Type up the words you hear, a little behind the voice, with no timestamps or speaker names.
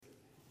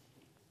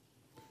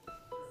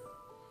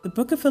The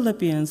book of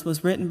Philippians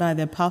was written by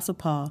the Apostle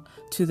Paul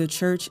to the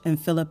church in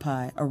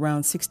Philippi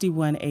around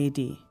 61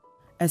 AD.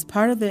 As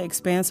part of the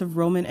expansive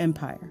Roman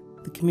Empire,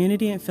 the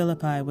community in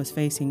Philippi was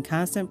facing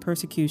constant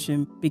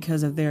persecution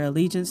because of their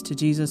allegiance to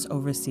Jesus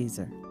over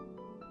Caesar.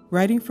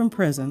 Writing from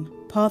prison,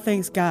 Paul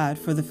thanks God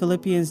for the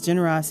Philippians'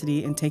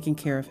 generosity in taking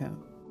care of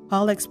him.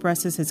 Paul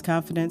expresses his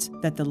confidence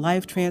that the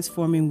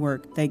life-transforming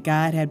work that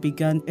God had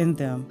begun in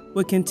them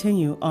would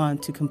continue on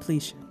to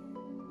completion.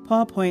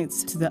 Paul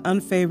points to the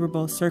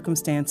unfavorable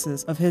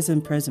circumstances of his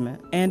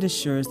imprisonment and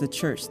assures the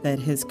church that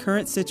his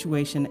current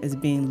situation is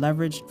being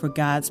leveraged for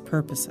God's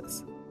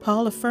purposes.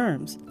 Paul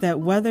affirms that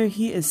whether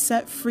he is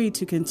set free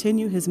to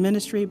continue his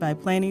ministry by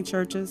planting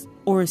churches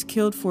or is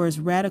killed for his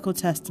radical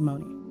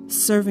testimony,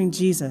 serving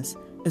Jesus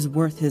is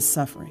worth his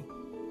suffering.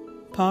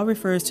 Paul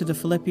refers to the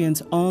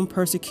Philippians' own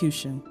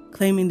persecution,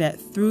 claiming that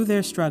through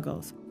their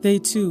struggles, they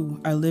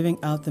too are living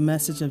out the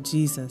message of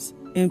Jesus,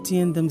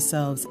 emptying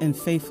themselves in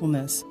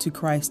faithfulness to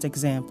Christ's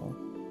example.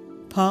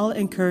 Paul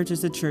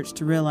encourages the church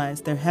to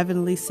realize their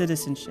heavenly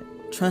citizenship,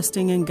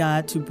 trusting in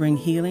God to bring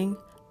healing,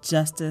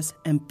 justice,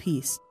 and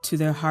peace to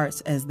their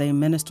hearts as they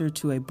minister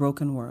to a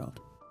broken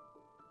world.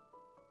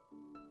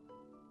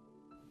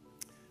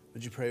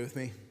 Would you pray with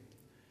me?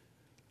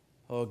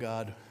 Oh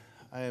God,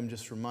 I am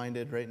just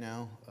reminded right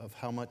now of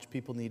how much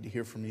people need to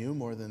hear from you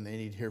more than they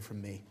need to hear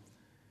from me.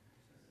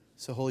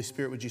 So Holy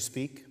Spirit, would you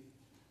speak?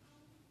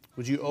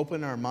 Would you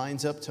open our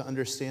minds up to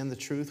understand the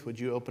truth? Would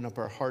you open up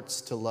our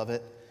hearts to love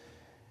it?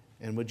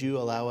 And would you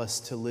allow us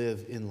to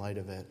live in light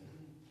of it?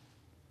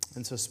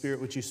 And so,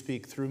 Spirit, would you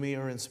speak through me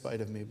or in spite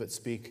of me, but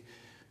speak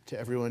to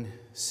everyone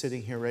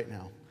sitting here right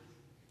now.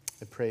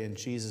 I pray in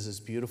Jesus'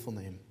 beautiful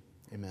name.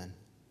 Amen.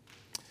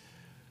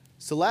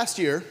 So last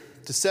year,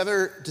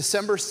 December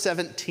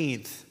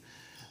 17th,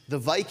 the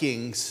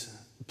Vikings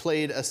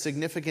played a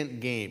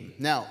significant game.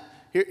 Now,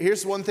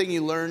 here's one thing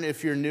you learn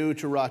if you're new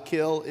to Rock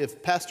Hill.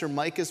 If Pastor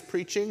Mike is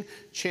preaching,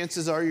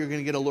 chances are you're going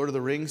to get a Lord of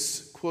the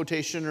Rings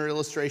quotation or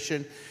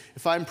illustration.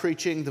 If I'm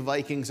preaching, the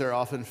Vikings are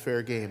often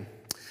fair game.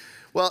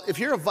 Well, if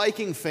you're a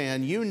Viking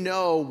fan, you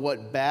know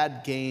what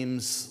bad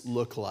games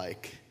look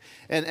like.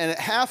 And at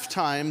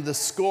halftime, the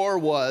score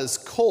was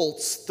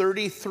Colts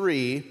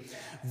 33,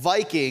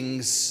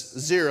 Vikings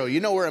 0. You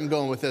know where I'm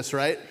going with this,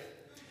 right?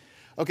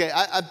 Okay,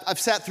 I've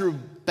sat through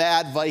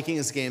bad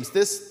Vikings games.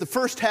 The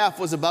first half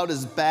was about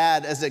as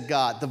bad as it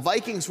got. The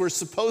Vikings were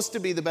supposed to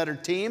be the better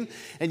team,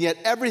 and yet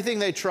everything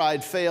they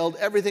tried failed.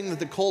 Everything that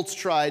the Colts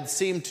tried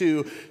seemed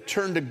to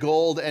turn to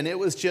gold, and it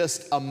was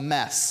just a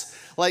mess.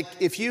 Like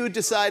if you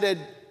decided,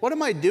 what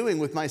am I doing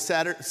with my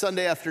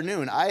Sunday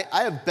afternoon? I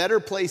have better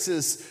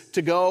places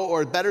to go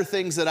or better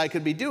things that I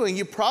could be doing.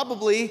 You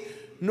probably,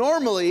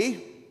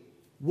 normally,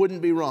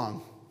 wouldn't be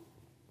wrong.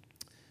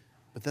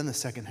 But then the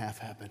second half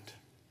happened.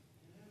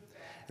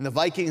 And the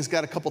Vikings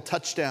got a couple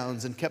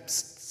touchdowns and kept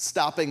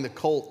stopping the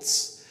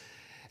Colts.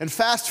 And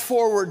fast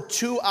forward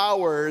 2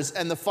 hours,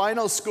 and the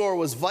final score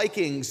was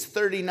Vikings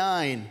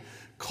 39,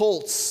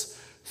 Colts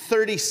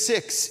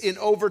 36 in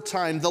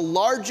overtime, the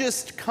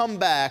largest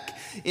comeback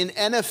in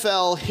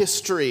NFL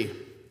history.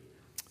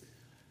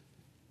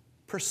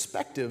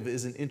 Perspective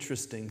is an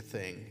interesting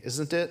thing,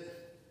 isn't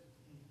it?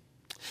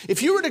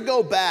 If you were to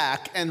go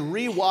back and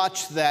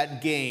rewatch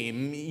that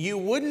game, you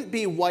wouldn't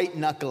be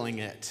white-knuckling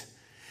it.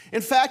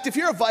 In fact, if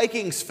you're a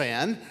Vikings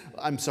fan,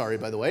 I'm sorry,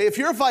 by the way, if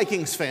you're a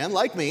Vikings fan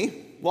like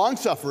me,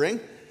 long-suffering,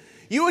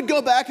 you would go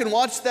back and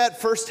watch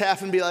that first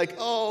half and be like,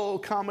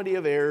 oh, comedy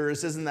of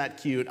errors, isn't that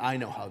cute? I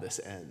know how this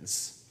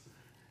ends.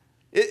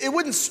 It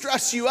wouldn't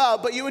stress you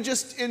out, but you would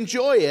just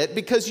enjoy it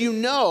because you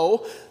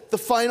know the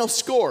final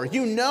score.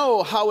 You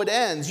know how it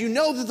ends. You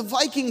know that the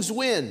Vikings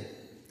win.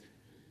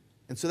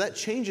 And so that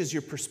changes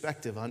your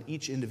perspective on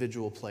each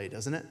individual play,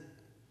 doesn't it?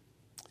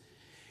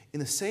 In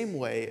the same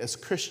way, as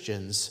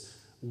Christians,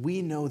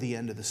 we know the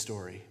end of the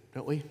story,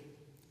 don't we?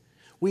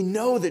 We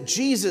know that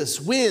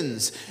Jesus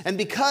wins, and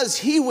because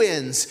he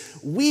wins,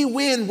 we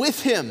win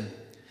with him.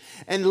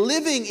 And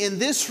living in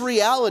this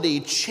reality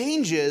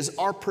changes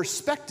our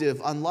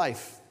perspective on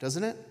life,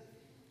 doesn't it?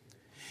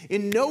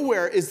 In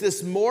nowhere is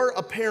this more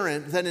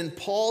apparent than in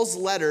Paul's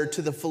letter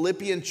to the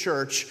Philippian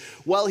church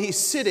while he's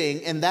sitting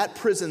in that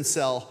prison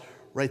cell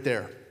right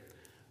there.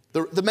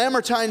 The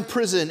Mamertine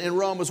prison in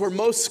Rome was where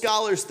most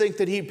scholars think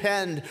that he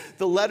penned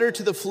the letter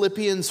to the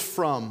Philippians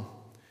from.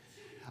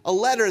 A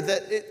letter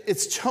that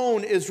its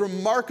tone is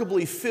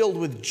remarkably filled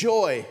with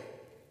joy,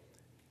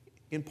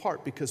 in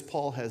part because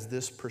Paul has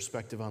this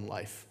perspective on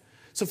life.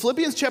 So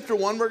Philippians chapter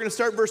 1, we're going to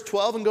start verse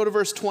 12 and go to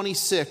verse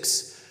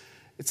 26.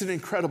 It's an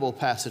incredible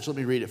passage. Let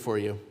me read it for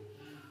you.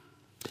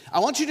 I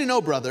want you to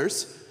know,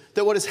 brothers,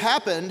 that what has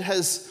happened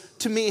has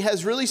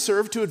really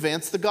served to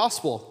advance the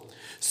gospel,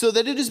 so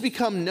that it has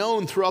become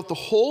known throughout the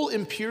whole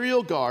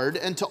imperial guard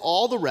and to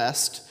all the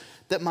rest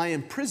that my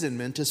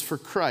imprisonment is for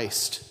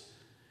Christ.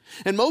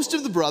 And most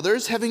of the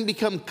brothers, having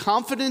become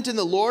confident in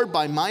the Lord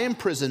by my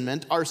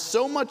imprisonment, are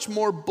so much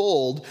more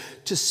bold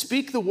to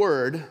speak the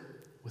word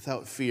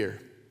without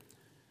fear.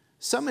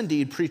 Some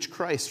indeed preach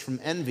Christ from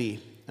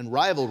envy and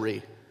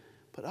rivalry,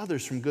 but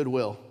others from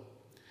goodwill.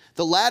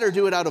 The latter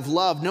do it out of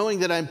love, knowing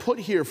that I am put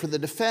here for the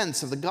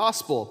defense of the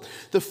gospel.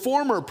 The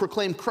former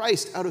proclaim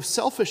Christ out of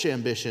selfish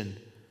ambition,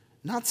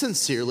 not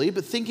sincerely,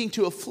 but thinking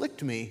to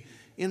afflict me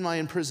in my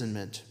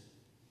imprisonment.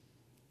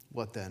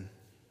 What then?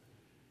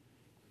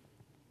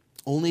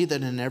 Only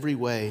that in every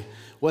way,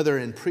 whether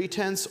in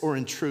pretense or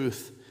in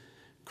truth,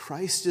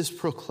 Christ is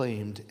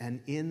proclaimed,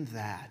 and in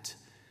that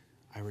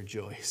I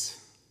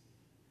rejoice.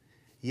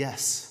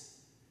 Yes,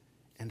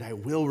 and I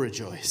will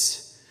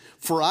rejoice.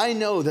 For I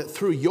know that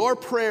through your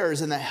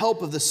prayers and the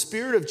help of the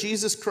Spirit of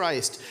Jesus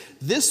Christ,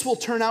 this will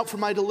turn out for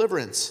my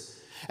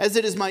deliverance, as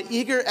it is my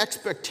eager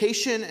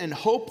expectation and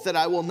hope that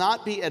I will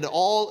not be at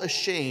all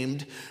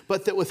ashamed,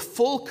 but that with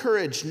full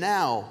courage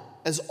now,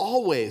 as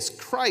always,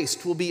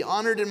 Christ will be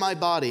honored in my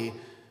body,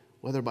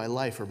 whether by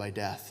life or by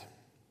death.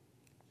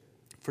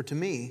 For to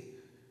me,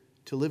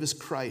 to live is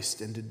Christ,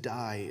 and to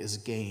die is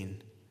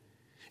gain.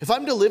 If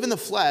I'm to live in the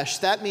flesh,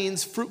 that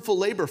means fruitful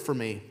labor for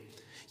me.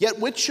 Yet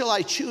which shall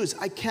I choose?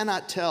 I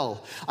cannot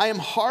tell. I am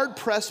hard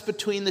pressed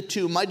between the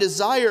two. My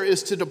desire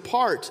is to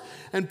depart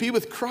and be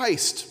with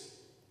Christ,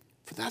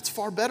 for that's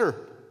far better.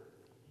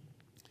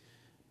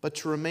 But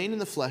to remain in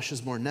the flesh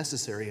is more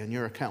necessary on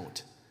your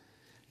account.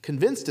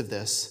 Convinced of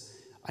this,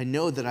 I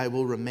know that I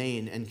will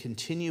remain and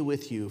continue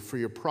with you for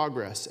your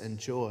progress and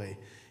joy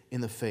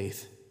in the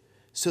faith,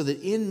 so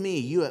that in me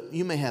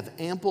you may have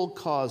ample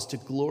cause to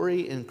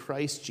glory in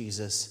Christ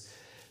Jesus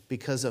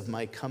because of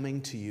my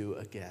coming to you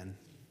again.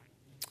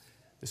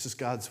 This is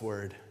God's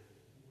word.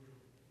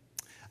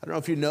 I don't know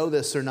if you know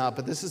this or not,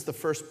 but this is the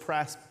first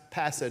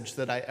passage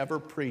that I ever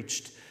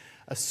preached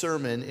a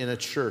sermon in a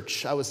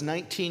church. I was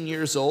 19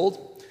 years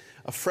old,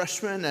 a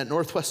freshman at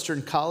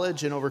Northwestern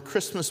College, and over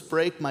Christmas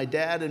break, my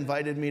dad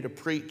invited me to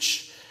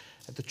preach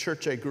at the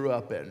church I grew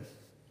up in.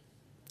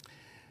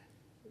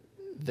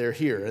 They're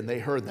here, and they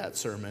heard that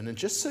sermon. And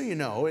just so you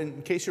know,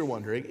 in case you're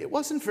wondering, it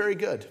wasn't very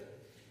good.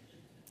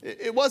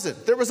 It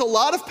wasn't. There was a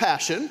lot of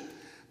passion,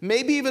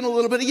 maybe even a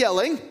little bit of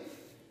yelling,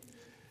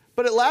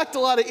 but it lacked a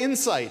lot of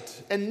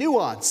insight and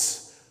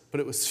nuance, but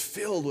it was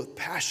filled with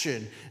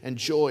passion and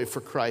joy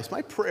for Christ.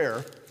 My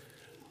prayer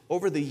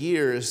over the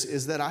years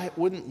is that I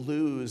wouldn't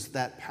lose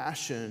that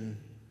passion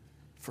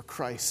for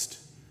Christ.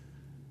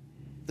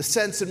 The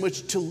sense in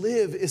which to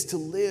live is to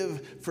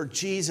live for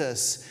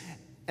Jesus.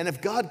 And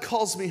if God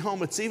calls me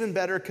home, it's even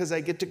better because I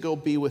get to go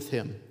be with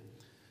him.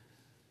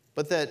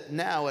 But that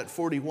now at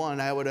 41,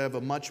 I would have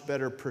a much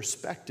better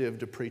perspective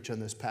to preach on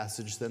this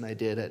passage than I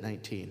did at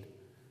 19.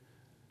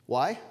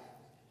 Why?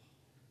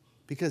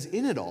 Because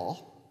in it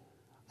all,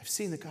 I've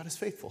seen that God is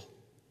faithful.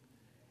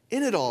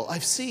 In it all,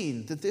 I've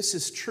seen that this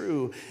is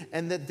true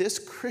and that this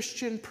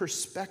Christian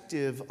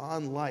perspective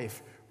on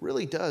life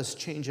really does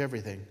change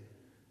everything.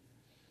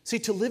 See,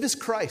 to live is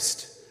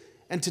Christ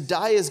and to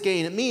die is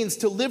gain. It means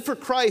to live for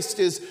Christ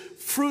is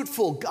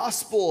fruitful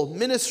gospel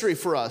ministry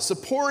for us, a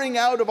pouring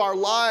out of our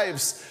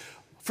lives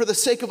for the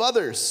sake of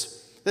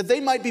others, that they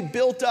might be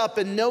built up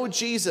and know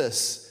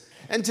Jesus.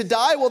 And to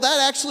die, well,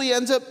 that actually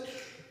ends up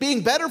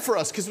being better for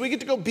us because we get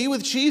to go be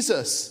with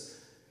Jesus.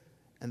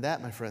 And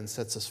that, my friends,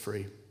 sets us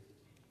free.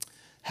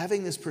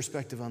 Having this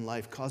perspective on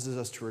life causes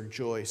us to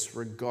rejoice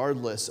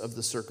regardless of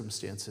the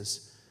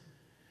circumstances.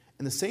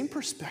 And the same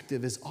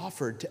perspective is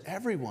offered to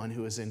everyone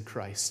who is in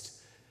Christ.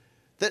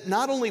 That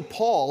not only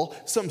Paul,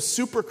 some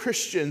super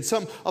Christian,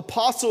 some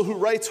apostle who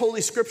writes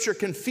Holy Scripture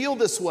can feel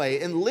this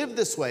way and live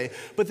this way,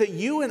 but that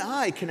you and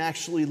I can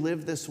actually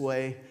live this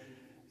way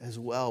as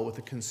well with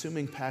a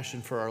consuming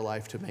passion for our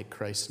life to make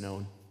Christ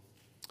known.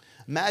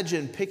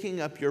 Imagine picking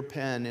up your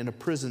pen in a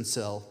prison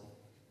cell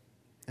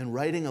and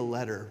writing a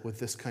letter with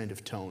this kind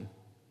of tone.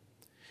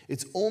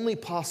 It's only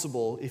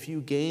possible if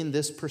you gain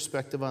this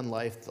perspective on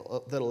life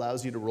that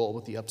allows you to roll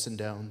with the ups and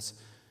downs,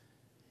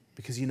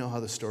 because you know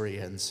how the story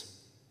ends.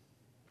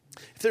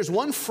 If there's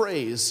one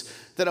phrase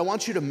that I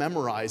want you to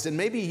memorize and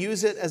maybe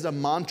use it as a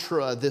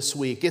mantra this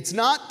week, it's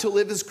not to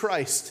live as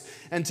Christ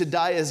and to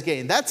die as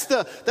gain. That's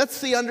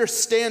the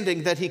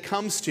understanding that he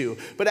comes to.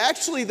 But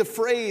actually the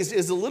phrase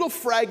is a little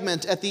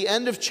fragment at the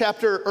end of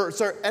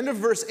end of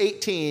verse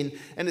 18,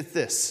 and it's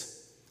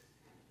this: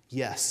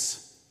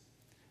 yes,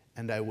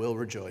 and I will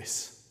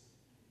rejoice.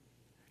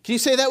 Can you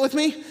say that with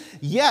me?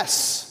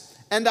 Yes,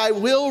 and I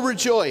will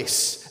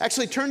rejoice.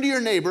 Actually, turn to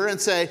your neighbor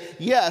and say,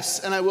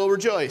 yes, and I will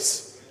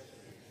rejoice.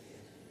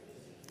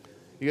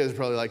 You guys are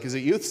probably like, is it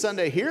Youth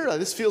Sunday here?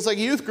 This feels like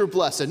a youth group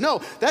lesson. No,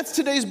 that's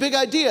today's big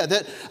idea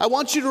that I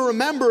want you to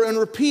remember and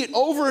repeat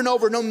over and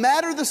over, no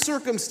matter the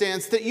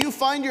circumstance that you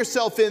find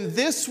yourself in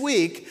this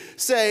week,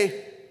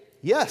 say,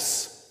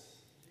 yes,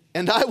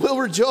 and I will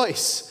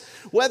rejoice.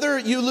 Whether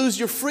you lose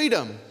your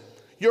freedom,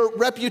 your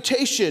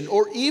reputation,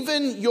 or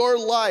even your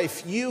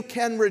life, you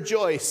can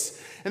rejoice.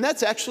 And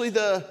that's actually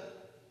the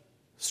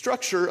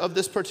structure of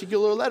this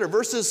particular letter.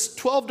 Verses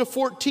 12 to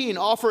 14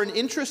 offer an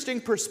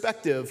interesting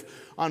perspective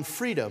on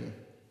freedom,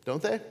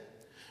 don't they?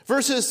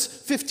 Verses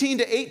 15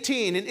 to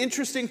 18, an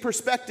interesting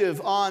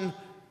perspective on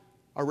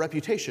our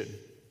reputation.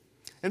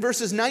 And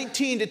verses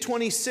 19 to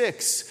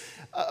 26,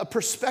 a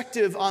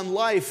perspective on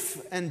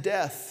life and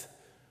death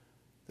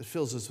that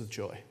fills us with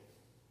joy.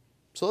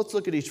 So let's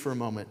look at each for a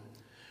moment.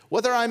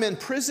 Whether I'm in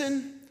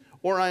prison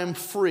or I am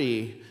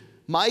free,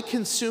 my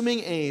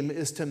consuming aim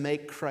is to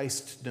make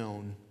Christ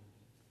known.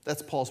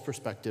 That's Paul's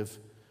perspective.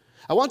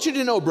 I want you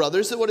to know,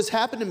 brothers, that what has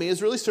happened to me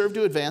has really served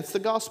to advance the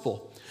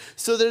gospel,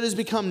 so that it has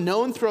become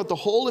known throughout the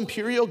whole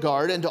imperial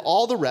guard and to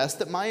all the rest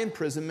that my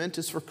imprisonment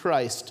is for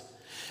Christ.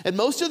 And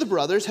most of the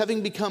brothers,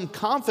 having become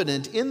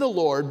confident in the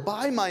Lord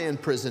by my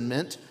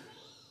imprisonment,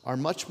 are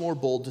much more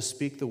bold to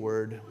speak the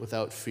word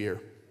without fear.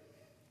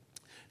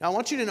 Now, I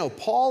want you to know,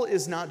 Paul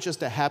is not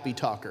just a happy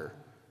talker.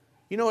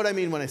 You know what I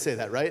mean when I say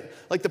that, right?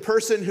 Like the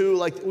person who,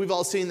 like we've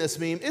all seen this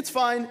meme, it's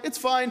fine,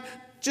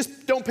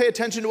 just don't pay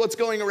attention to what's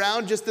going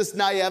around, just this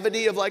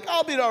naivety of like,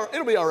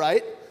 it'll be all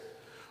right.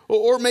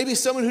 Or maybe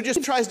someone who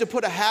just tries to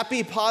put a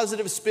happy,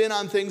 positive spin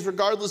on things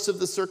regardless of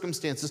the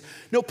circumstances.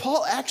 No,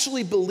 Paul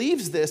actually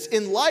believes this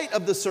in light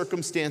of the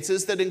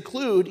circumstances that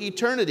include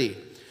eternity.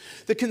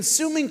 The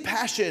consuming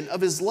passion of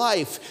his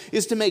life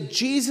is to make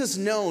Jesus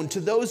known to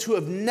those who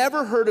have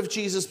never heard of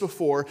Jesus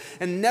before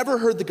and never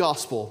heard the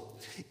gospel,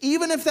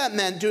 even if that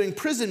meant doing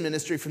prison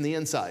ministry from the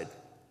inside.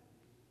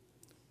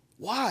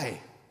 Why?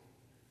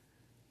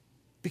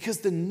 Because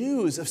the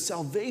news of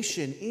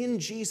salvation in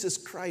Jesus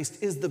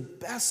Christ is the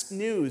best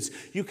news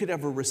you could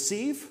ever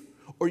receive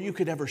or you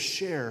could ever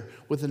share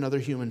with another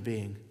human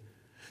being.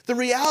 The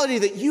reality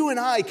that you and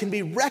I can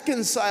be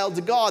reconciled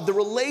to God, the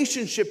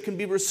relationship can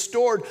be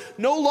restored.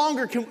 No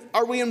longer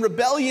are we in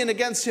rebellion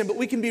against Him, but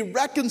we can be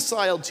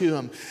reconciled to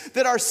Him.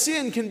 That our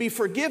sin can be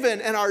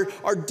forgiven and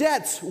our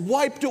debts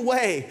wiped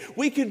away.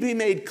 We can be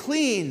made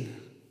clean.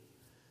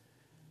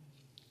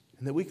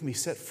 And that we can be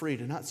set free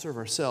to not serve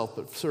ourselves,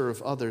 but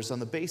serve others on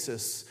the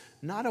basis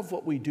not of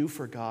what we do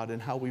for God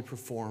and how we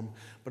perform,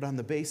 but on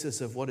the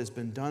basis of what has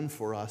been done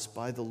for us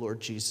by the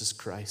Lord Jesus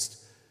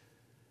Christ.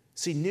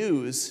 See,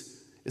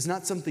 news is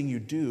not something you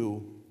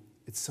do,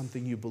 it's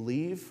something you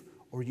believe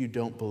or you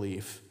don't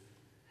believe.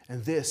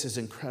 And this is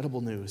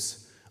incredible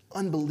news,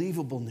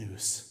 unbelievable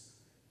news,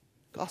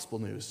 gospel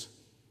news.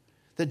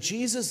 That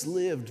Jesus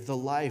lived the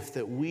life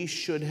that we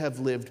should have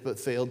lived but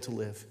failed to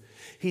live.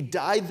 He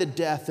died the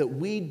death that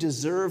we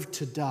deserved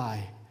to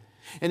die,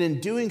 and in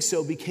doing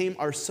so became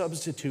our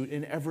substitute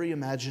in every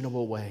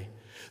imaginable way.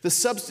 The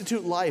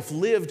substitute life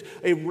lived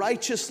a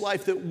righteous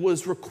life that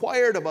was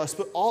required of us,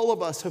 but all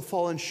of us have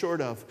fallen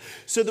short of.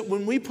 So that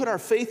when we put our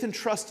faith and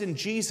trust in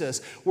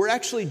Jesus, we're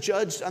actually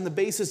judged on the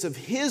basis of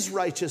His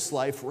righteous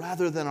life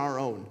rather than our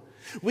own.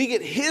 We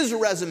get His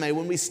resume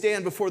when we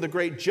stand before the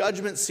great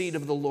judgment seat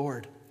of the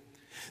Lord.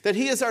 That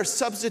He is our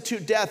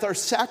substitute death, our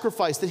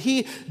sacrifice, that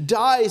He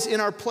dies in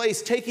our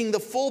place, taking the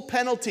full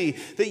penalty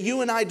that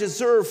you and I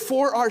deserve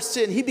for our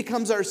sin. He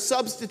becomes our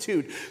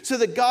substitute so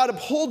that God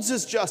upholds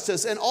His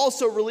justice and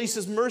also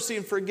releases mercy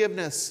and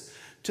forgiveness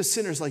to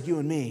sinners like you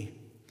and me.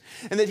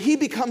 And that He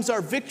becomes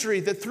our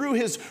victory, that through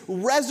His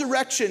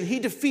resurrection, He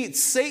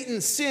defeats Satan,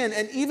 sin,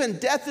 and even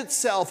death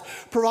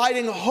itself,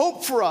 providing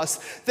hope for us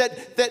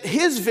that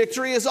His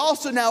victory is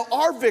also now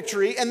our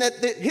victory, and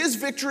that His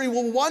victory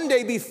will one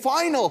day be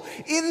final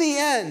in the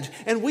end,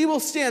 and we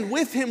will stand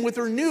with Him with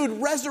renewed,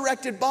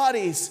 resurrected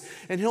bodies,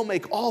 and He'll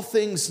make all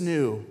things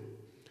new.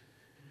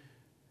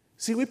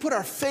 See, we put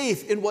our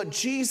faith in what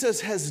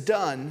Jesus has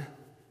done,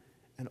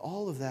 and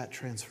all of that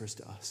transfers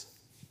to us.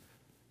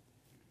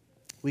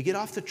 We get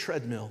off the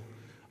treadmill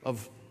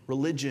of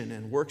religion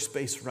and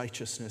works-based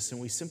righteousness,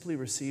 and we simply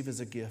receive as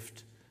a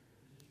gift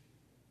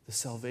the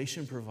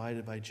salvation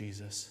provided by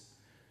Jesus.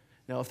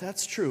 Now, if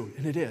that's true,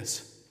 and it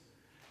is,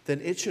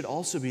 then it should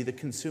also be the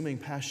consuming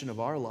passion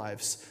of our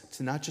lives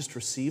to not just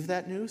receive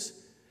that news,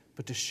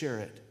 but to share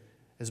it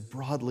as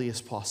broadly as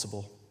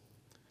possible.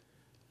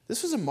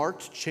 This was a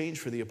marked change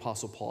for the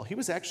Apostle Paul. He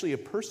was actually a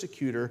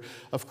persecutor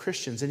of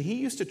Christians, and he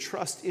used to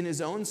trust in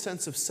his own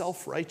sense of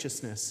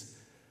self-righteousness.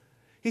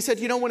 He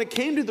said, when it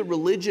came to the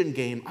religion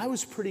game, I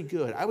was pretty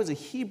good. I was a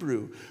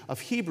Hebrew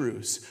of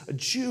Hebrews, a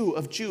Jew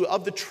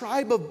of the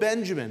tribe of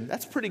Benjamin.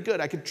 That's pretty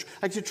good. I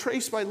could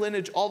trace my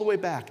lineage all the way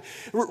back.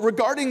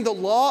 Regarding the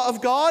law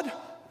of God,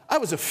 I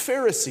was a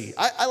Pharisee.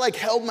 I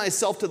held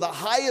myself to the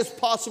highest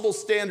possible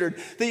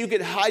standard that you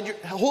could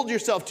hold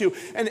yourself to.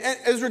 And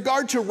as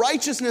regard to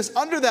righteousness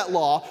under that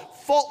law,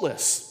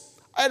 faultless.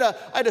 I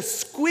had a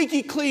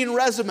squeaky clean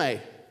resume.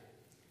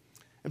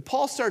 And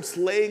Paul starts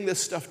laying this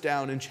stuff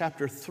down in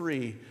chapter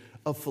 3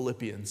 of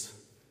Philippians.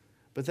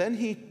 But then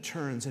he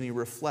turns and he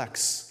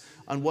reflects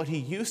on what he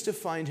used to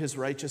find his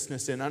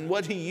righteousness in, on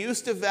what he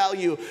used to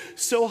value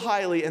so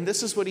highly. And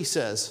this is what he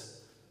says.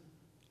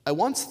 I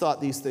once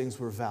thought these things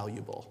were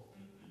valuable,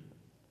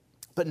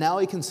 but now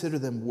I consider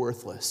them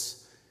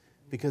worthless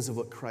because of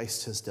what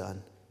Christ has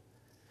done.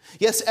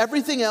 Yes,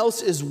 everything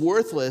else is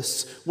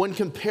worthless when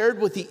compared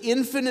with the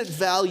infinite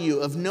value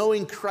of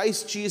knowing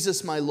Christ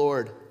Jesus my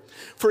Lord.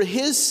 For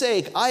His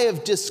sake, I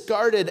have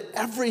discarded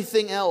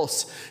everything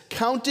else,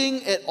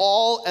 counting it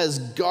all as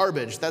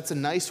garbage. That's a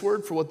nice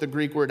word for what the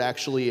Greek word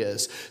actually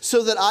is.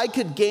 So that I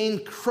could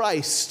gain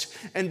Christ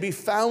and be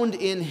found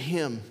in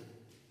Him.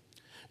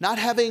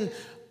 Be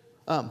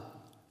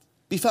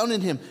found in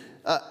Him.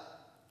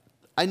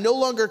 I no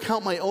longer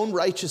count my own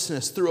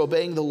righteousness through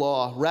obeying the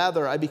law.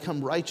 Rather, I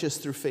become righteous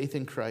through faith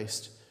in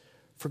Christ.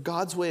 For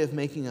God's way of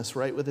making us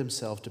right with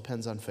himself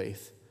depends on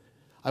faith.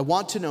 I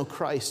want to know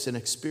Christ and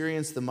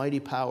experience the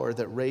mighty power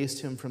that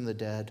raised him from the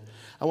dead.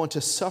 I want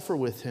to suffer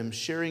with him,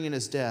 sharing in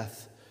his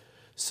death,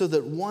 so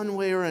that one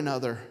way or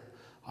another,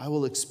 I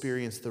will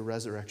experience the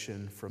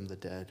resurrection from the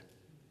dead.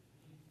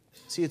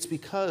 See, it's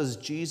because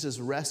Jesus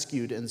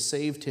rescued and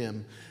saved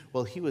him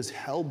while he was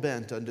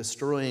hell-bent on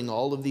destroying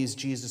all of these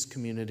Jesus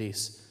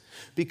communities.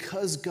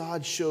 Because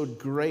God showed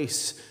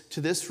grace to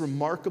this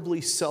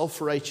remarkably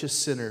self-righteous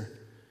sinner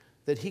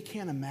that he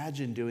can't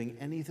imagine doing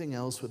anything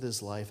else with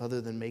his life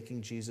other than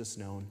making Jesus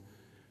known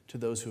to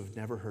those who have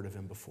never heard of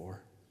him before.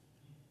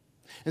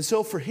 And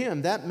so for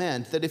him, that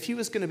meant that if he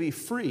was going to be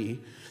free,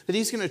 that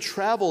he's going to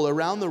travel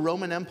around the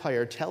Roman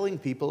Empire telling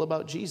people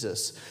about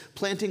Jesus,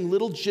 planting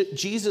little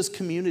Jesus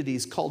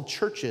communities called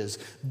churches,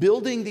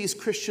 building these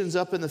Christians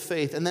up in the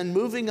faith, and then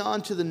moving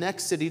on to the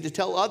next city to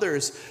tell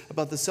others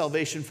about the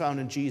salvation found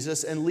in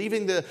Jesus, and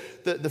leaving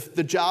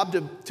the job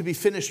to be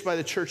finished by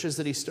the churches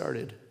that he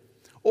started.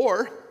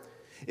 Or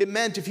it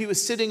meant if he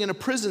was sitting in a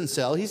prison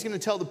cell, he's going to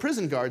tell the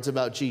prison guards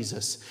about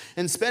Jesus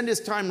and spend his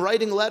time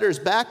writing letters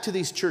back to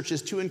these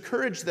churches to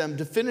encourage them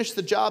to finish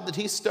the job that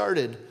he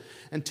started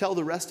and tell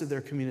the rest of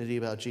their community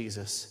about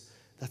Jesus.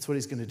 That's what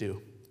he's going to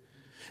do.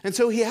 And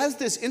so he has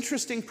this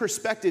interesting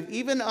perspective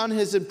even on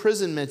his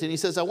imprisonment. And he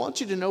says, I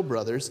want you to know,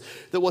 brothers,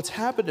 that what's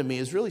happened to me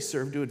has really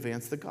served to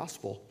advance the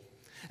gospel.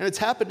 And it's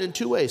happened in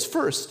two ways.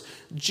 First,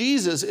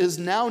 Jesus is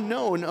now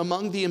known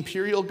among the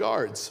imperial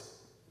guards.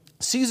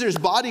 Caesar's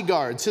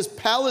bodyguards, his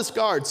palace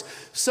guards,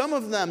 some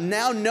of them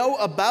now know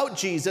about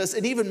Jesus,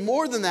 and even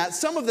more than that,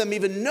 some of them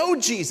even know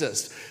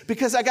Jesus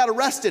because I got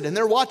arrested and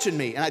they're watching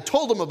me and I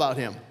told them about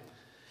him.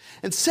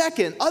 And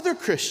second, other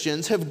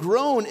Christians have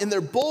grown in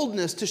their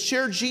boldness to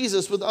share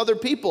Jesus with other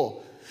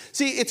people.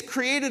 See, it's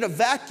created a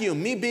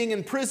vacuum, me being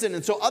in prison,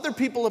 and so other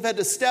people have had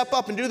to step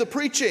up and do the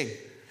preaching.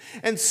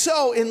 And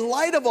so, in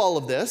light of all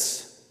of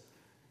this,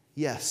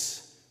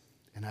 yes,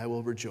 and I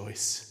will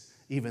rejoice,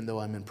 even though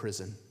I'm in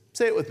prison.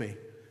 Say it with me.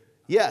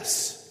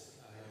 Yes,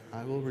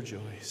 I will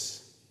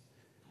rejoice.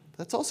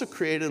 That's also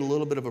created a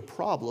little bit of a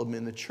problem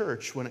in the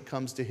church when it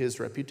comes to his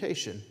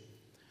reputation.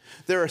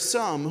 There are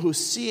some who,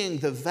 seeing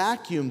the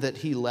vacuum that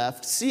he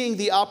left, seeing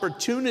the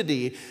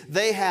opportunity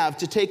they have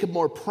to take a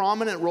more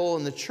prominent role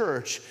in the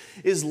church,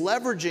 is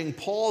leveraging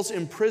Paul's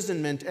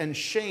imprisonment and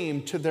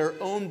shame to their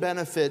own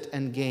benefit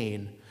and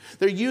gain.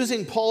 They're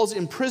using Paul's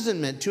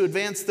imprisonment to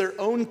advance their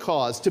own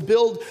cause, to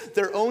build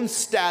their own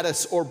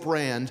status or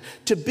brand,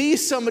 to be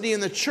somebody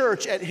in the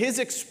church at his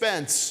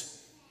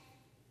expense.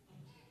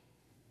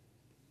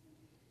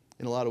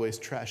 In a lot of ways,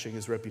 trashing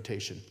his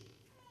reputation.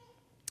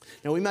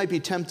 Now, we might be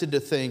tempted to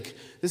think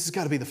this has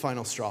got to be the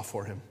final straw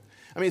for him.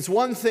 I mean, it's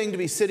one thing to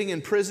be sitting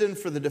in prison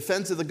for the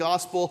defense of the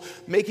gospel,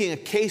 making a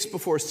case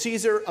before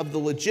Caesar of the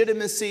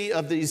legitimacy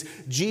of these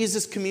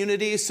Jesus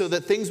communities so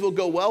that things will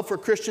go well for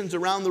Christians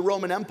around the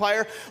Roman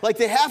Empire. Like,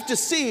 they have to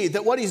see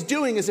that what he's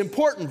doing is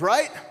important,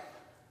 right?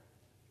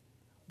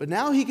 But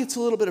now he gets a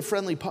little bit of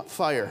friendly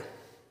fire.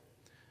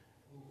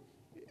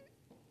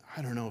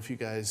 I don't know if you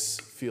guys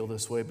feel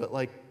this way, but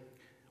like,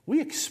 we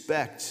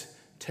expect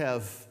to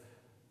have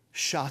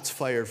shots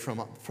fired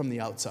from the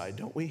outside,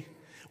 don't we?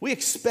 We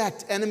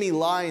expect enemy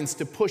lines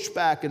to push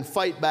back and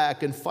fight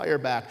back and fire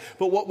back.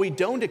 But what we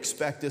don't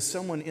expect is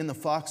someone in the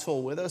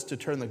foxhole with us to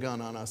turn the gun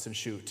on us and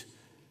shoot.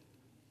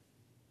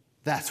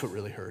 That's what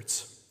really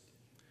hurts.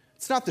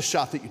 It's not the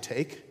shot that you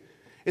take.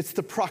 It's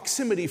the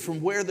proximity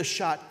from where the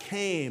shot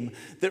came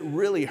that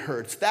really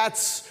hurts.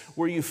 That's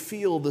where you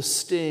feel the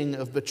sting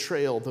of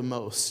betrayal the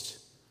most.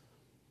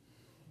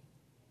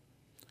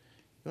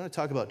 You want to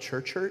talk about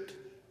church hurt?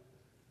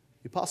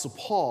 The Apostle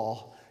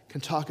Paul can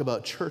talk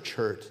about church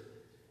hurt.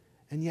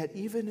 And yet,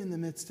 even in the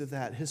midst of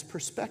that, his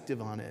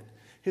perspective on it,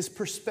 his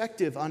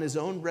perspective on his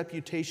own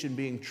reputation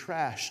being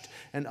trashed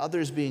and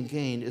others being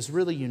gained is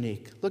really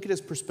unique. Look at his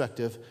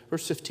perspective.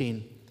 Verse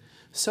 15.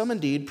 Some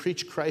indeed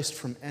preach Christ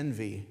from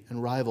envy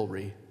and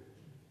rivalry,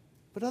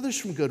 but others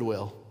from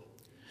goodwill.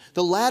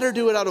 The latter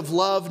do it out of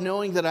love,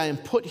 knowing that I am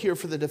put here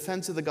for the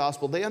defense of the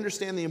gospel. They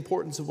understand the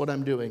importance of what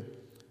I'm doing.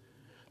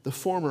 The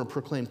former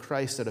proclaim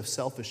Christ out of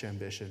selfish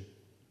ambition,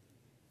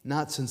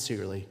 not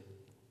sincerely,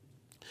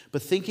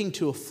 but thinking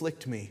to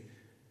afflict me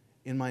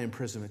in my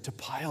imprisonment, to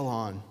pile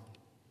on.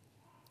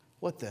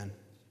 What then?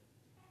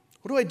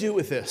 What do I do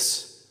with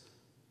this?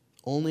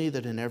 Only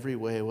that in every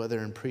way, whether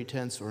in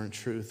pretense or in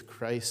truth,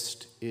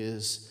 Christ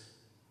is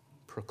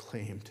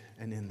proclaimed,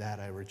 and in that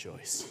I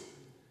rejoice.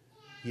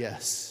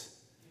 Yes,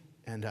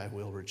 and I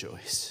will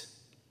rejoice.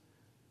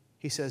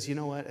 He says, you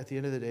know what? At the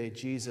end of the day,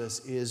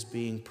 Jesus is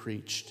being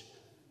preached,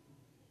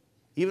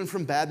 even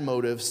from bad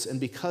motives, and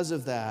because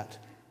of that,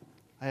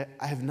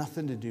 I have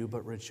nothing to do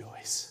but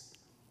rejoice.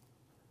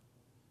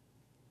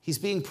 He's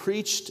being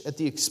preached at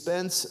the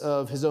expense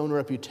of his own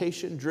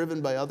reputation,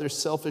 driven by other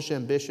selfish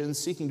ambitions,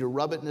 seeking to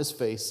rub it in his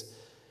face.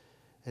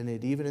 And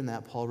even in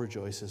that, Paul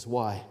rejoices.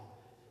 Why?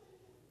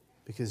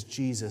 because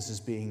Jesus is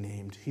being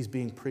named. He's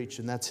being preached,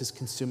 and that's his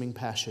consuming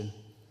passion.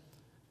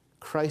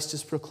 Christ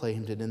is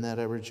proclaimed, and in that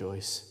I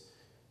rejoice,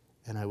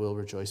 and I will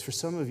rejoice. For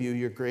some of you,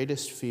 your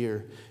greatest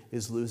fear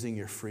is losing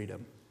your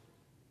freedom.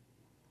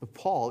 But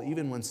Paul,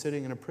 even when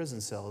sitting in a prison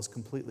cell, is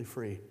completely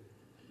free.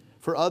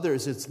 For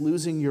others, it's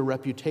losing your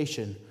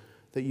reputation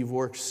that you've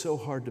worked so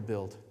hard to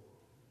build.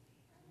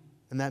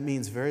 And that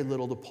means very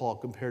little to Paul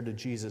compared to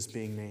Jesus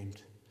being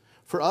named.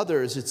 For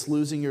others, it's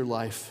losing your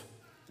life.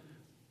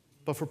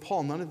 But for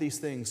Paul, none of these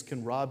things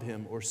can rob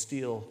him or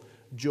steal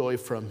joy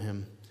from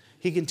him.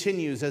 He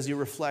continues as he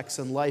reflects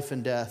on life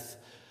and death.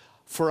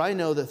 For I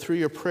know that through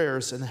your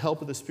prayers and the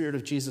help of the Spirit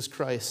of Jesus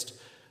Christ,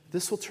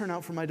 this will turn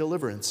out for my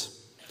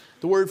deliverance.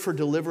 The word for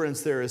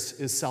deliverance there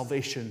is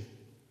salvation.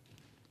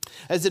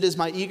 As it is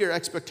my eager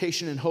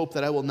expectation and hope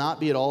that I will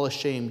not be at all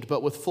ashamed,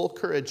 but with full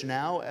courage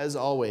now, as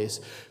always,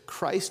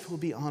 Christ will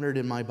be honored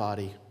in my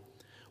body,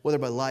 whether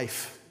by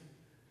life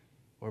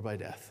or by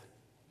death.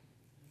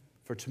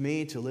 For to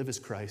me, to live is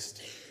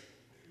Christ,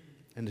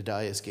 and to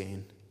die is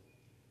gain.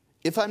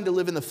 If I'm to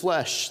live in the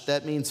flesh,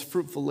 that means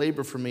fruitful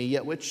labor for me,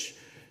 yet which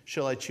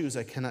shall I choose?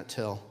 I cannot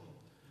tell.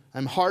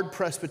 I'm hard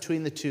pressed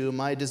between the two.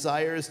 My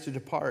desire is to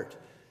depart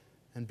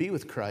and be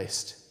with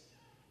Christ,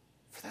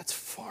 for that's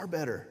far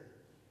better.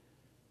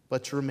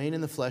 But to remain in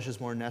the flesh is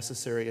more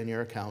necessary on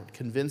your account.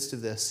 Convinced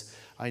of this,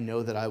 I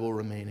know that I will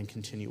remain and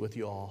continue with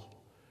you all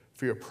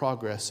for your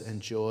progress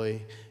and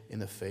joy in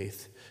the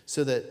faith,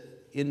 so that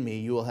in me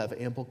you will have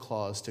ample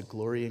cause to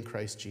glory in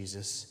Christ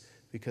Jesus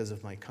because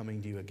of my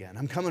coming to you again.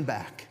 I'm coming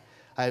back.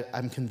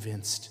 I'm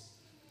convinced.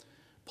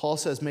 Paul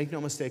says, make no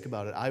mistake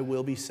about it. I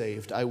will be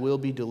saved. I will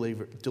be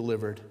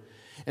delivered.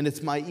 And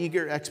it's my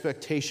eager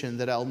expectation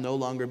that I'll no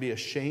longer be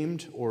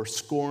ashamed or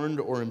scorned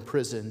or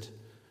imprisoned.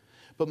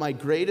 But my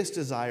greatest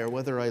desire,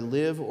 whether I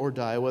live or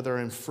die, whether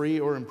I'm free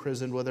or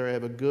imprisoned, whether I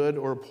have a good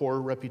or a poor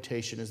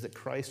reputation, is that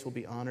Christ will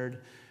be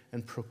honored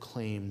and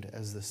proclaimed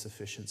as the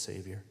sufficient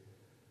Savior.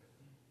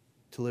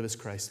 To live is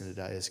Christ and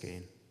to die is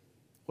gain.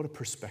 What a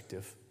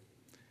perspective.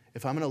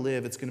 If I'm going to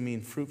live, it's going to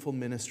mean fruitful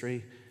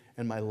ministry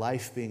and my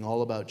life being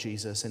all about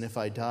Jesus. And if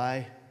I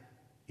die,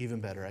 even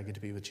better, I get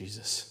to be with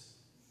Jesus.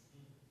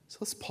 So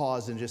let's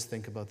pause and just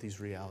think about these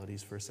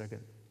realities for a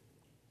second.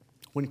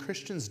 When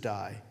Christians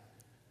die,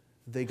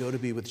 they go to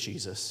be with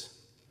Jesus.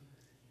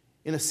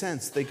 In a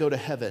sense, they go to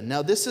heaven.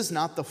 Now, this is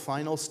not the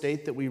final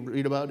state that we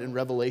read about in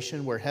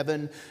Revelation, where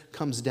heaven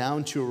comes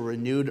down to a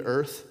renewed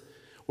earth,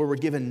 where we're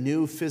given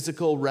new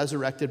physical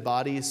resurrected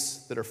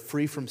bodies that are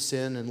free from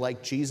sin and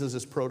like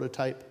Jesus'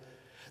 prototype.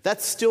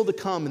 That's still to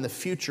come in the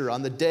future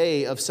on the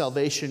day of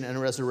salvation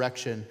and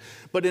resurrection.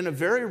 But in a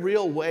very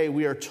real way,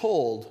 we are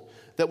told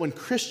that when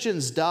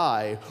Christians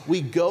die,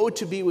 we go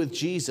to be with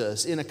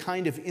Jesus in a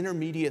kind of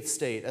intermediate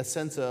state, a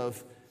sense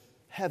of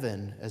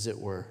heaven, as it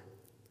were.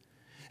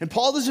 And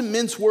Paul doesn't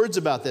mince words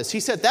about this. He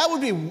said, that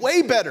would be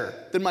way better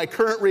than my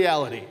current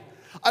reality.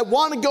 I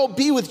want to go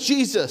be with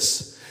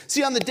Jesus.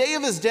 See, on the day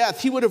of his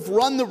death, he would have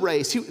run the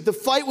race. The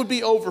fight would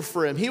be over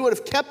for him. He would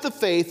have kept the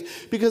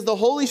faith because the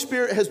Holy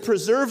Spirit has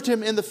preserved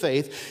him in the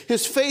faith.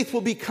 His faith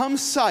will become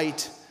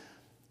sight,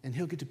 and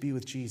he'll get to be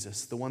with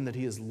Jesus, the one that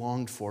he has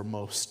longed for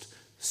most.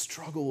 The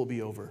struggle will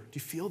be over. Do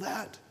you feel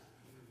that?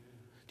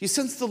 Do you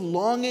sense the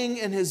longing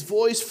in his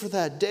voice for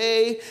that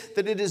day,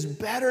 that it is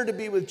better to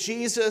be with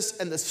Jesus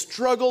and the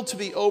struggle to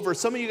be over?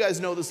 Some of you guys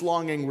know this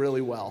longing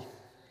really well.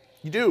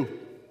 You do.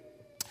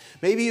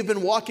 Maybe you've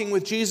been walking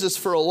with Jesus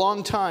for a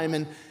long time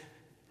and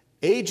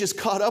age has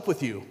caught up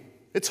with you.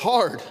 It's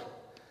hard.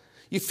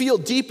 You feel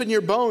deep in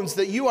your bones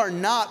that you are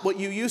not what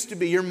you used to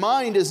be. Your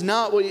mind is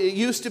not what it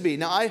used to be.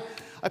 Now,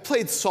 I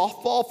played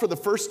softball for the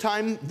first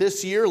time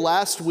this year,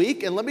 last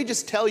week, and let me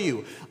just tell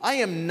you, I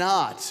am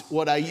not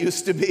what I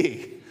used to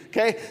be.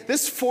 Okay?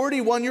 This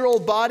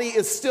 41-year-old body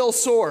is still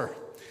sore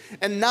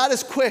and not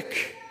as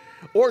quick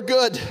or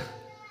good.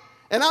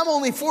 And I'm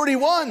only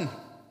 41.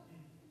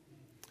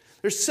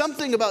 There's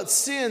something about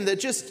sin that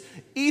just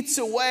eats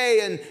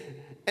away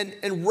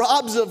and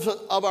robs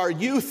of our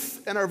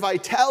youth and our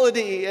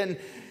vitality. And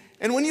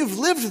when you've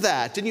lived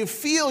that and you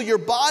feel your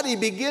body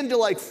begin to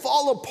like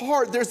fall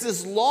apart, there's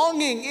this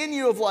longing in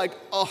you of like,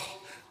 oh,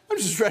 I'm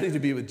just ready to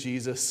be with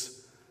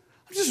Jesus.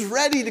 I'm just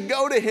ready to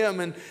go to him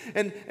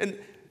and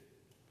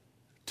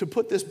to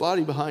put this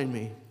body behind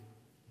me.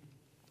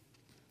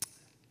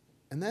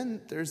 And then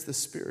there's the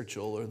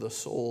spiritual or the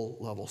soul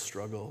level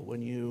struggle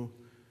when you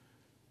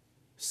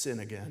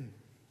sin again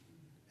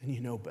and you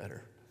know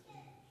better.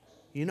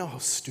 You know how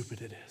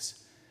stupid it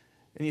is.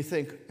 And you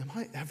think, am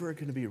I ever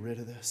going to be rid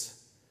of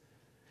this?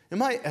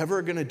 Am I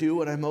ever going to do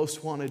what I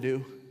most want to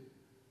do?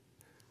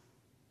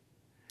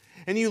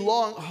 And you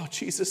long, oh,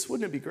 Jesus,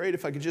 wouldn't it be great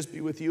if I could just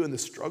be with you and the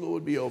struggle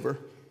would be over?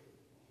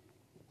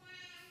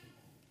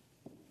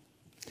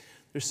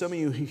 There's some of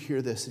you who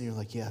hear this and you're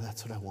like, yeah,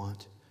 that's what I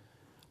want.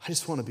 I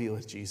just want to be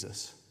with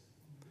Jesus.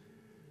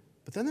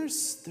 But then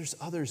there's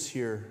others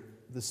here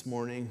this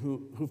morning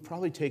who've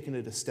probably taken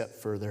it a step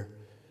further.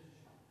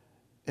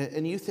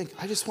 And you think,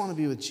 I just want to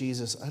be with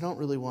Jesus. I don't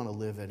really want to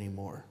live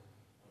anymore.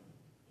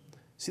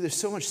 See, there's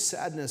so much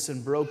sadness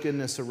and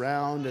brokenness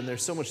around, and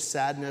there's so much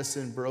sadness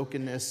and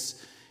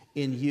brokenness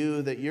in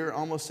you that you're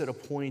almost at a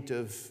point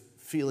of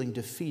feeling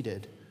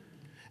defeated.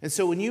 And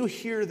so when you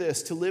hear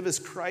this, to live as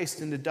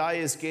Christ and to die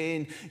as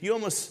gain, you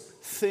almost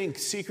think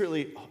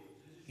secretly, oh,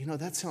 you know,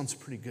 that sounds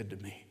pretty good to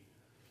me.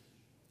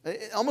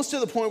 Almost to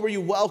the point where you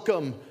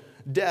welcome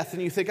death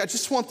and you think, I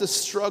just want the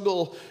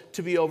struggle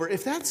to be over.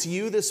 If that's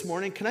you this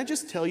morning, can I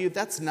just tell you,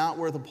 that's not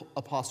where the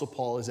Apostle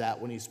Paul is at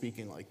when he's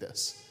speaking like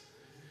this.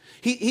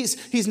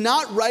 He's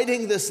not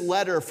writing this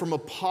letter from a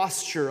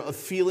posture of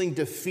feeling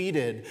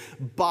defeated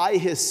by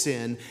his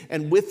sin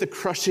and with the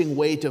crushing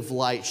weight of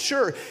light.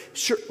 Sure,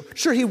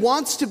 he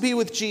wants to be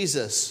with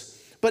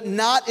Jesus, but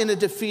not in a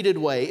defeated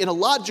way, in a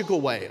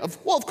logical way.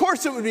 Of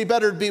course it would be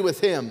better to be with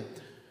him.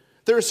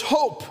 There's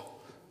hope.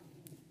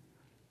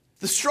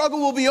 The struggle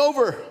will be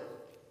over.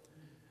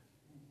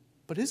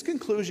 But his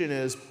conclusion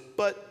is,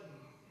 but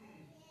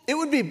it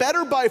would be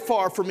better by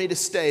far for me to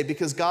stay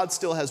because God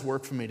still has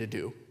work for me to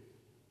do.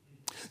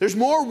 There's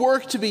more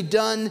work to be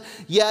done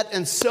yet,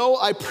 and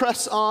so I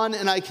press on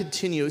and I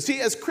continue.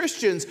 See, as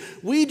Christians,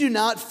 we do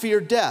not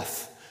fear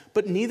death,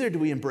 but neither do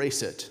we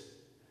embrace it.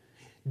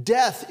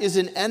 Death is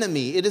an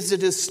enemy. It is a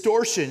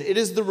distortion. It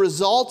is the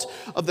result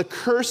of the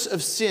curse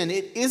of sin.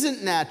 It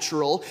isn't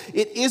natural.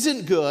 It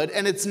isn't good,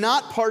 and it's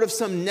not part of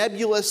some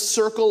nebulous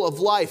circle of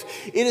life.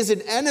 It is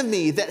an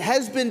enemy that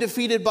has been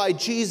defeated by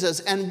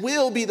Jesus and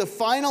will be the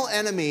final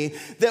enemy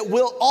that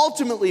will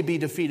ultimately be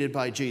defeated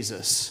by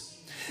Jesus.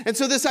 And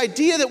so this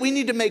idea that we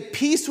need to make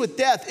peace with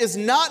death is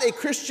not a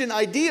Christian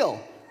ideal.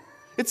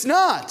 It's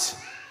not.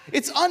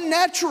 It's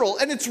unnatural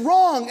and it's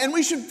wrong, and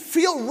we should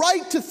feel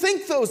right to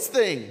think those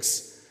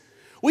things.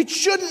 We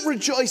shouldn't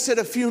rejoice at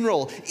a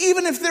funeral,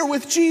 even if they're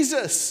with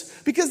Jesus,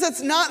 because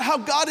that's not how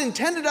God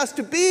intended us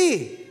to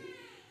be.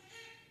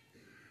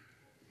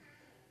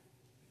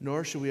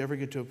 Nor should we ever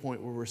get to a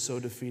point where we're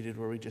so defeated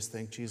where we just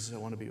think, Jesus, I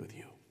want to be with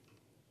you.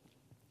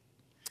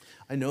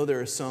 I know there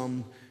are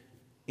some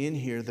in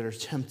here that are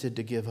tempted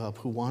to give up,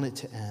 who want it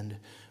to end,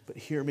 but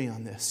hear me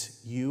on this.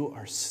 You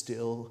are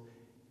still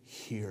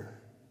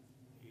here.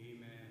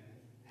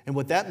 And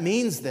what that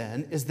means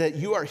then is that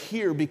you are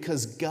here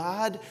because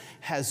God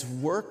has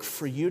work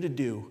for you to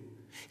do.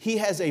 He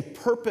has a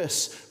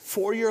purpose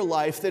for your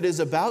life that is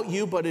about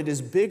you, but it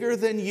is bigger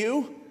than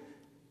you.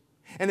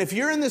 And if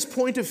you're in this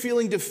point of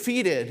feeling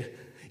defeated,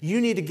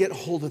 you need to get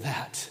hold of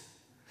that.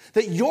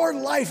 That your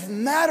life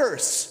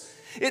matters.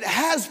 It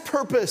has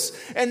purpose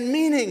and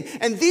meaning.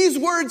 And these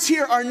words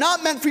here are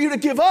not meant for you to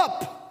give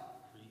up,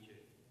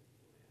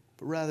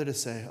 but rather to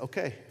say,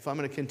 okay, if I'm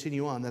going to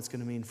continue on, that's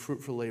going to mean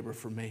fruitful labor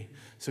for me.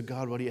 So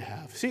God, what do you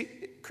have? See,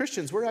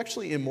 Christians, we're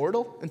actually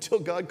immortal until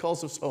God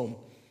calls us home,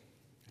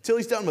 until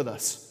he's done with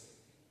us.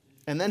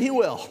 And then he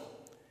will.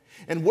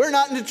 And we're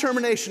not in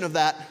determination of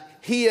that.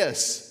 He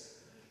is.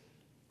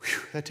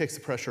 Whew, that takes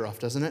the pressure off,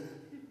 doesn't it?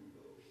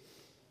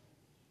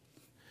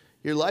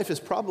 Your life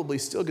is probably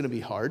still going to be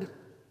hard,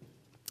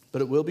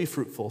 but it will be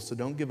fruitful. So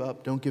don't give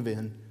up, don't give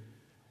in.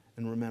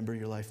 And remember,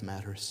 your life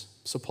matters.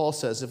 So Paul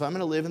says, if I'm going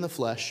to live in the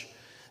flesh,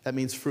 that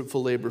means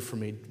fruitful labor for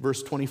me.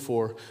 Verse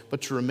 24,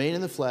 but to remain in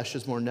the flesh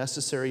is more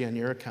necessary on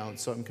your account.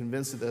 So I'm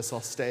convinced of this.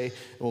 I'll stay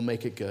and we'll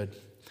make it good.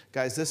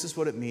 Guys, this is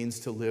what it means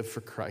to live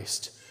for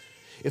Christ.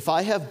 If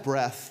I have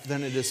breath,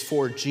 then it is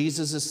for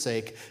Jesus'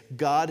 sake.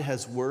 God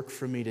has work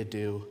for me to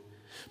do.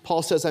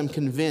 Paul says, I'm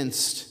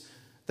convinced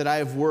that I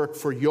have work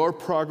for your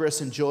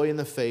progress and joy in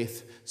the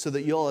faith, so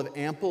that you'll have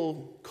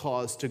ample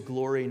cause to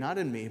glory, not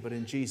in me, but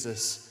in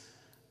Jesus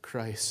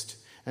Christ.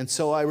 And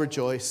so I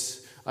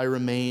rejoice, I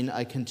remain,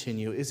 I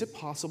continue. Is it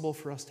possible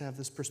for us to have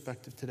this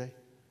perspective today?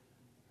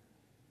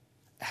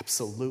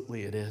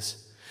 Absolutely it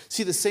is.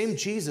 See, the same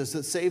Jesus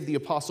that saved the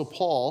Apostle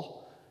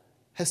Paul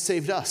has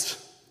saved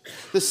us.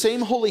 The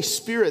same Holy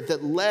Spirit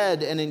that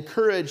led and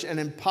encouraged and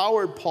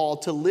empowered Paul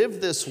to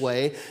live this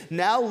way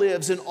now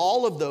lives in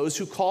all of those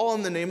who call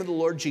on the name of the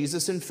Lord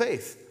Jesus in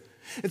faith.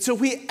 And so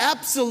we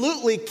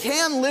absolutely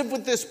can live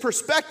with this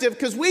perspective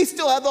because we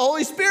still have the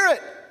Holy Spirit.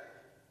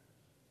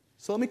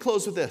 So let me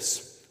close with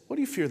this. What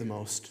do you fear the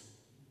most?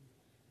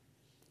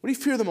 What do you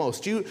fear the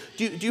most? Do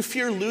you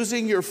fear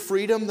losing your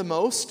freedom the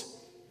most?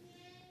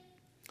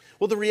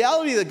 Well, the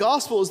reality of the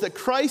gospel is that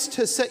Christ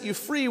has set you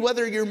free,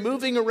 whether you're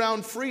moving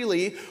around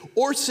freely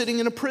or sitting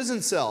in a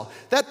prison cell.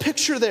 That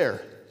picture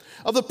there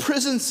of the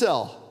prison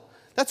cell,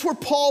 that's where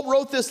Paul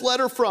wrote this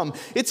letter from.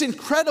 It's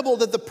incredible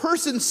that the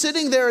person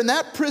sitting there in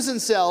that prison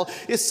cell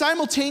is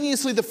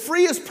simultaneously the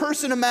freest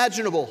person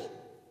imaginable.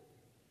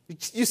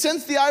 You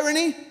sense the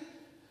irony?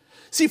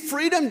 See,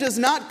 freedom does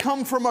not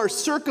come from our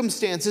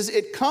circumstances.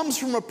 It comes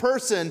from a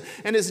person,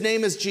 and his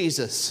name is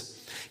Jesus.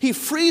 He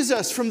frees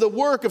us from the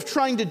work of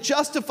trying to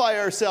justify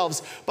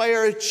ourselves by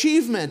our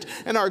achievement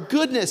and our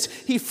goodness.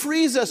 He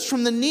frees us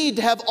from the need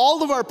to have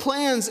all of our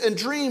plans and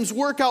dreams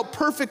work out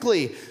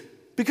perfectly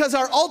because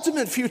our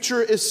ultimate future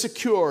is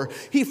secure.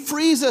 He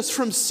frees us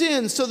from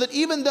sin so that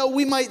even though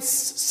we might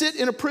sit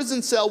in a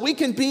prison cell, we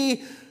can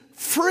be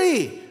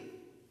free.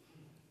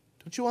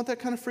 Don't you want that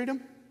kind of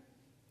freedom?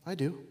 I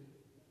do.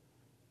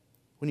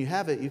 When you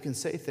have it, you can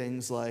say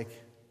things like,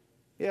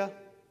 yeah,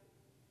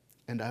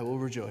 and I will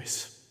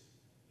rejoice.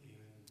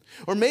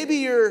 Or maybe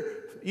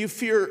you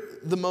fear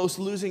the most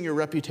losing your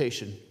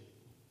reputation.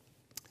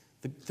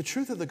 The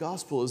truth of the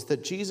gospel is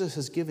that Jesus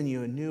has given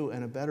you a new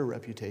and a better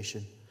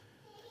reputation.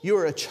 You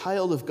are a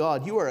child of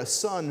God. You are a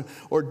son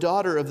or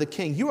daughter of the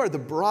King. You are the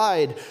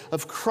bride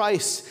of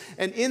Christ.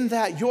 And in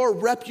that, your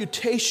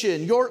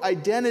reputation, your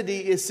identity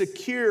is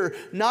secure,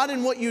 not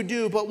in what you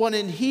do, but what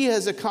He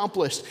has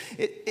accomplished.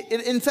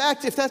 In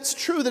fact, if that's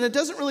true, then it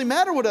doesn't really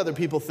matter what other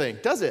people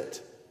think, does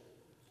it?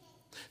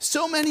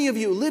 So many of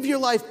you live your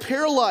life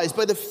paralyzed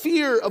by the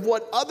fear of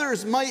what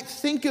others might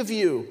think of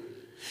you.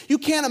 You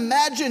can't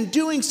imagine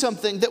doing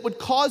something that would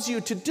cause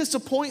you to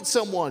disappoint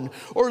someone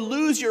or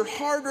lose your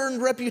hard-earned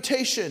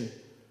reputation.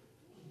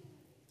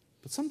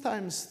 But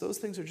sometimes those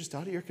things are just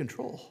out of your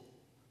control.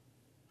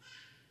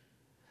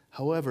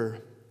 However,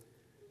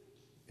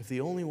 if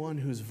the only one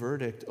whose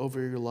verdict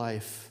over your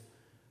life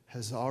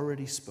has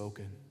already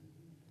spoken,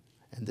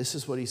 and this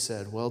is what He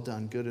said, "Well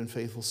done, good and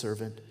faithful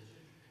servant.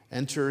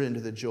 Enter into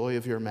the joy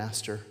of your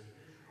master,"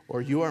 or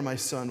 "You are my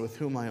son with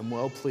whom I am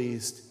well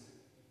pleased,"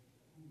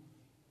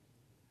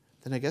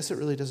 then I guess it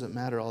really doesn't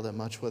matter all that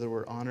much whether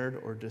we're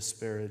honored or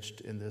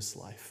disparaged in this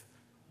life,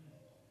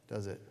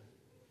 does it?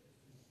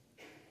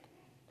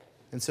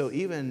 And so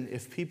even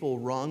if people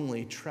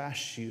wrongly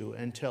trash you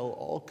and tell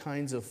all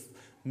kinds of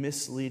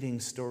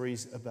misleading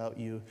stories about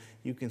you,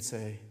 you can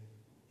say,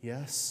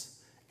 yes,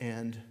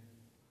 and...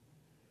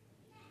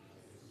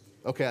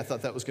 Okay, I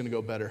thought that was going to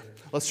go better.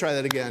 Let's try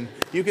that again.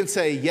 You can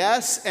say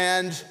yes,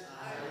 and...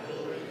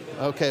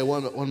 Okay,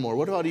 one more.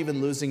 What about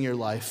even losing your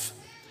life?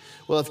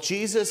 Well, if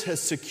Jesus has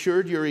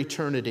secured your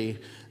eternity,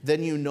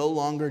 then you no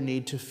longer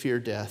need to fear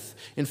death.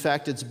 In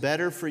fact, it's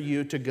better for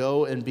you to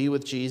go and be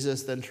with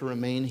Jesus than to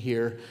remain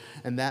here,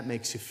 and that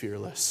makes you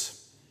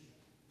fearless.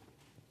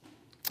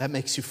 That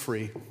makes you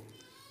free.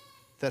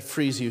 That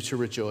frees you to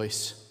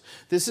rejoice.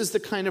 This is the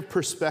kind of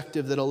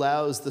perspective that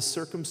allows the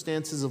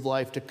circumstances of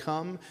life to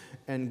come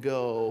and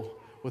go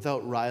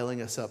without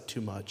riling us up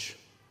too much.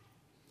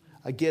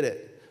 I get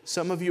it.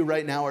 Some of you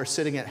right now are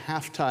sitting at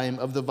halftime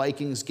of the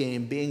Vikings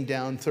game, being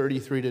down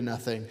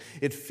 33-0.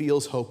 It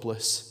feels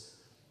hopeless.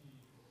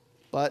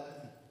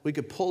 But we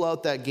could pull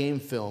out that game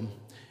film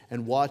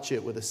and watch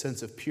it with a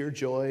sense of pure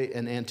joy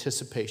and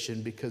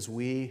anticipation because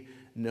we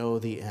know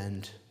the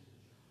end.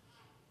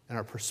 And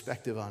our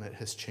perspective on it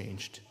has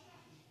changed.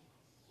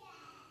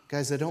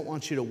 Guys, I don't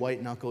want you to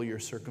white-knuckle your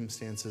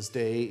circumstances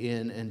day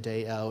in and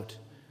day out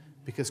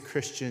because,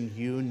 Christian,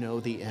 you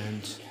know the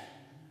end.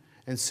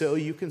 And so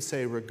you can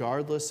say,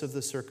 regardless of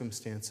the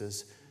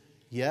circumstances,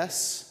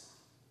 yes.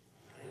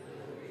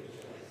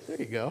 There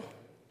you go.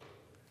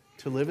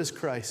 To live is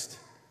Christ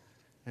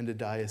and to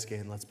die is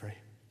gain. Let's pray.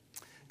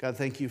 God,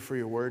 thank you for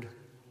your word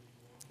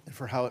and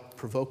for how it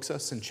provokes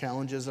us and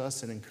challenges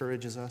us and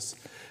encourages us.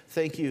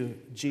 Thank you,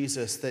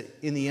 Jesus, that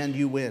in the end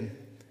you win.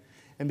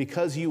 And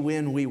because you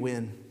win, we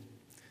win.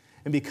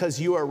 And because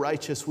you are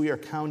righteous, we are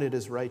counted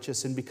as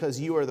righteous. And because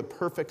you are the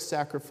perfect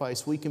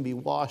sacrifice, we can be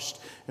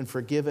washed and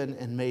forgiven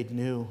and made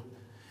new.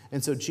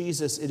 And so,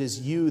 Jesus, it is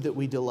you that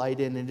we delight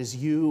in. It is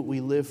you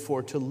we live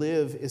for. To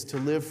live is to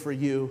live for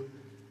you.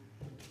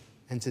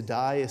 And to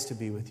die is to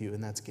be with you,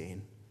 and that's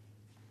gain.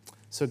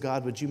 So,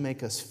 God, would you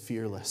make us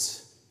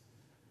fearless?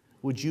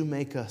 Would you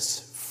make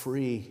us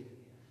free?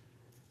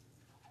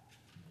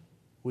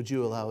 Would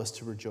you allow us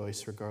to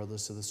rejoice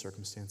regardless of the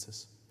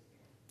circumstances?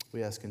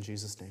 We ask in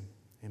Jesus' name.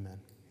 Amen.